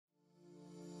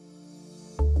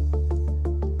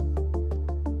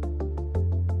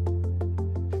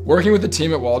Working with the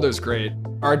team at Waldo is great.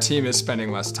 Our team is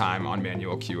spending less time on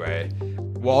manual QA.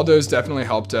 Waldo's definitely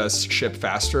helped us ship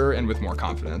faster and with more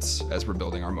confidence as we're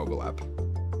building our mobile app.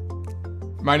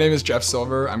 My name is Jeff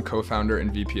Silver. I'm co-founder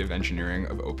and VP of engineering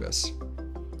of Opus.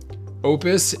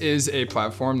 Opus is a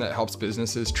platform that helps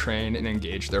businesses train and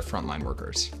engage their frontline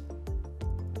workers.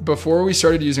 Before we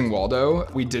started using Waldo,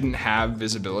 we didn't have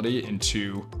visibility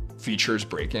into features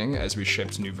breaking as we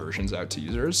shipped new versions out to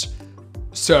users.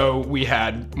 So we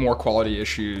had more quality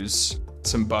issues,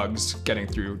 some bugs getting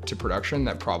through to production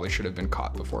that probably should have been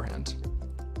caught beforehand.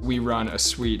 We run a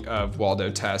suite of Waldo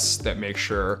tests that make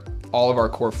sure all of our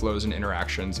core flows and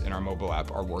interactions in our mobile app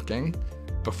are working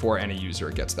before any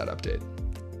user gets that update.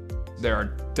 There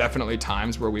are definitely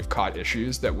times where we've caught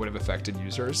issues that would have affected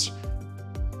users.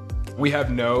 We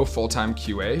have no full-time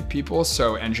QA people,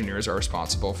 so engineers are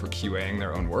responsible for QAing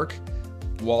their own work.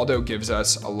 Waldo gives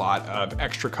us a lot of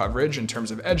extra coverage in terms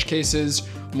of edge cases,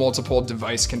 multiple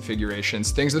device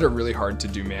configurations, things that are really hard to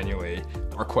do manually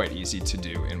are quite easy to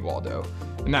do in Waldo.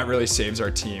 And that really saves our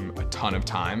team a ton of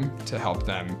time to help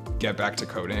them get back to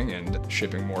coding and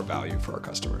shipping more value for our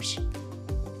customers.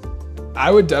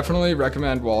 I would definitely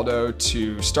recommend Waldo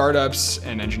to startups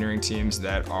and engineering teams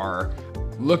that are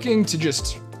looking to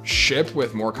just ship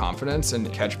with more confidence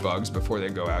and catch bugs before they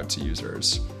go out to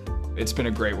users. It's been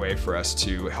a great way for us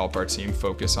to help our team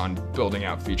focus on building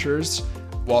out features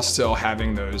while still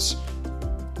having those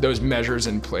measures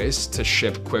in place to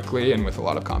ship quickly and with a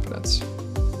lot of confidence.